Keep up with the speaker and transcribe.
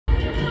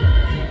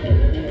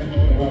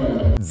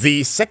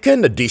The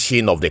second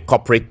edition of the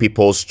Corporate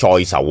People's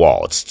Choice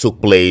Awards took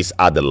place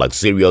at the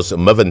luxurious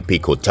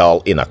Mavens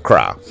Hotel in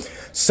Accra,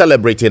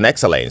 celebrating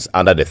excellence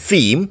under the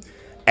theme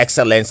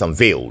Excellence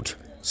Unveiled,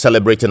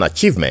 celebrating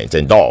achievement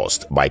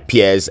endorsed by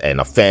peers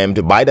and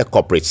affirmed by the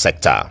corporate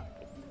sector.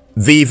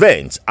 The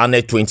event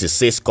honored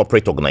 26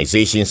 corporate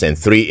organizations and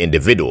 3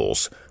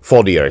 individuals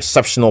for their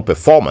exceptional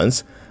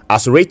performance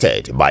as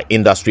rated by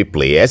industry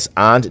players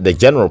and the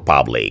general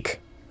public.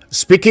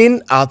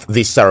 Speaking at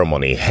the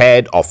ceremony,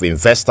 Head of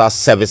Investor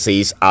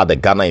Services at the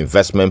Ghana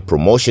Investment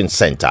Promotion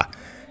Center,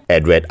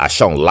 Edward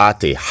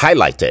Ashong-Late,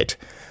 highlighted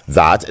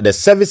that the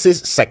services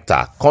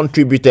sector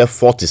contributed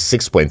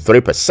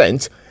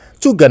 46.3%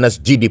 to Ghana's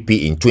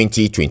GDP in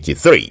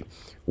 2023,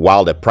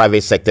 while the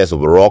private sector's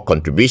overall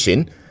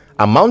contribution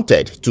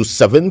amounted to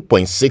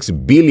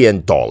 $7.6 billion.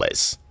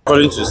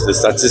 According to the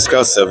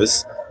Statistical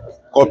Service,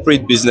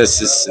 corporate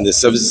businesses in the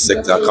services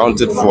sector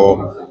accounted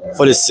for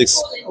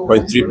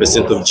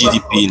 46.3% of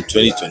GDP in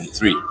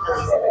 2023.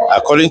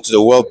 According to the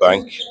World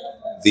Bank,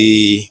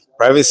 the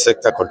private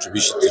sector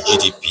contribution to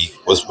GDP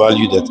was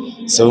valued at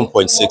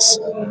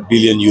 $7.6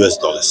 billion.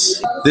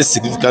 This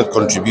significant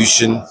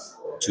contribution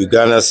to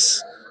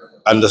Ghana's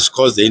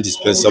underscores the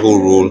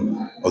indispensable role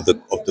of the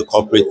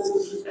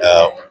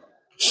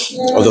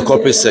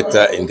corporate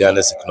sector in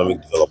Ghana's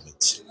economic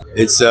development.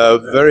 It's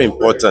very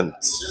important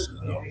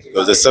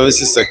because the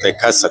services sector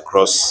cuts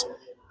across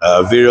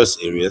various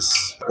areas.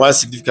 One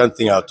significant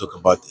thing I'll talk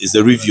about is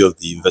the review of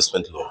the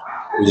investment law,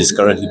 which is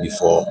currently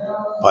before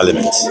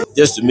Parliament,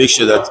 just to make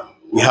sure that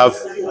we have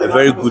a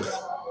very good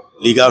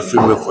legal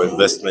framework for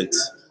investment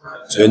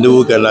to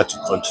enable Ghana to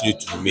continue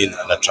to remain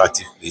an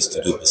attractive place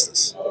to do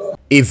business.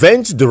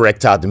 Event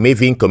Director at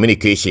Mavens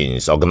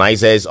Communications,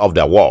 organizers of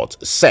the award,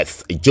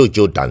 Seth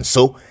Jojo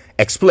Danso,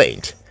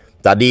 explained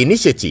that the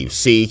initiative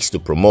seeks to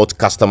promote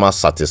customer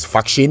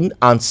satisfaction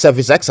and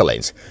service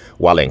excellence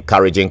while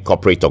encouraging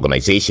corporate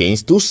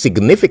organizations to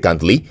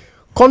significantly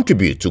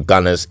contribute to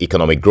Ghana's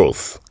economic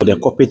growth. The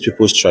Corporate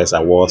People's Choice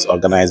Awards,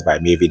 organized by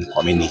Mavens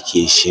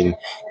Communication,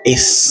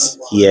 is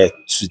here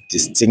to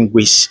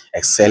distinguish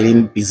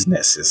excelling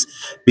businesses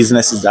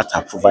that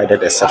have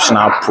provided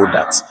exceptional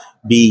products,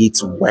 be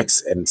it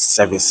works and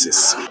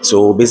services.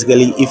 So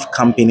basically, if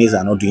companies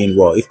are not doing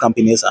well, if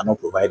companies are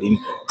not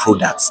providing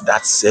products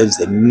that serves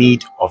the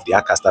need of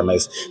their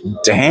customers,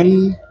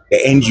 then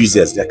the end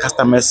users, the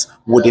customers,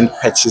 wouldn't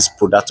purchase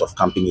products of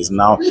companies.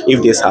 Now,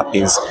 if this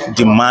happens,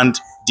 demand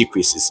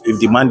decreases. If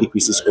demand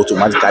decreases,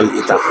 automatically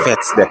it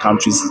affects the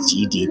country's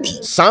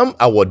GDP. Some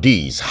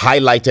awardees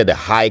highlighted the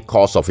high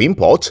cost of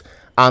import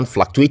and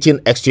fluctuating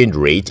exchange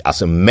rate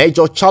as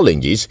major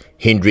challenges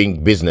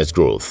hindering business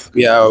growth.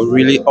 We are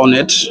really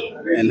honored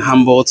and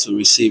humbled to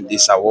receive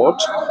this award.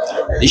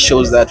 This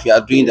shows that we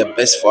are doing the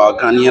best for our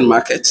Ghanaian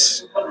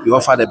markets. We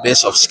offer the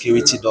best of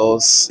security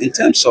doors. In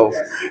terms of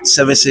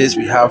services,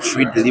 we have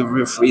free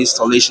delivery, free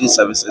installation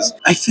services.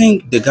 I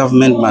think the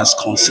government must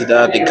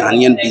consider the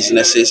Ghanaian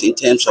businesses in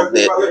terms of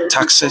the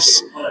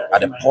taxes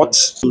at the port.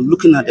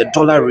 Looking at the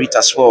dollar rate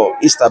as well,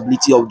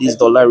 instability of this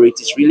dollar rate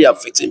is really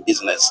affecting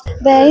business.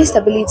 The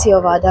instability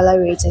of our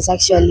dollar rate is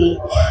actually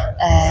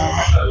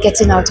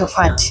getting out of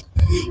hand,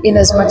 in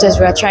as much as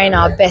we are trying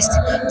our best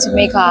to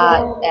make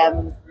our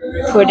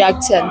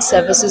products and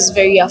services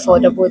very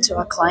affordable to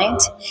our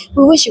client.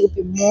 We wish it would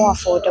be more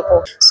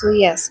affordable. So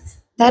yes,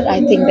 that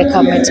I think the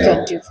government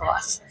can do for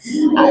us.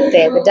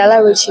 The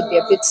dollar rate should be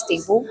a bit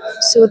stable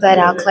so that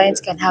our clients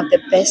can have the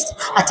best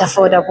at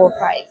affordable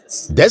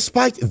prices.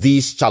 Despite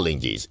these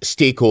challenges,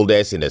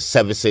 stakeholders in the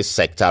services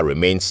sector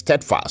remain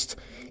steadfast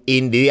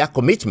in their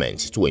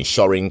commitment to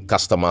ensuring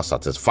customer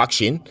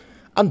satisfaction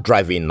and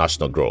driving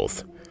national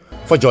growth.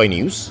 For Joy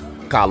News,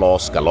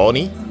 Carlos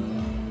Scaloni,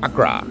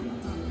 Accra.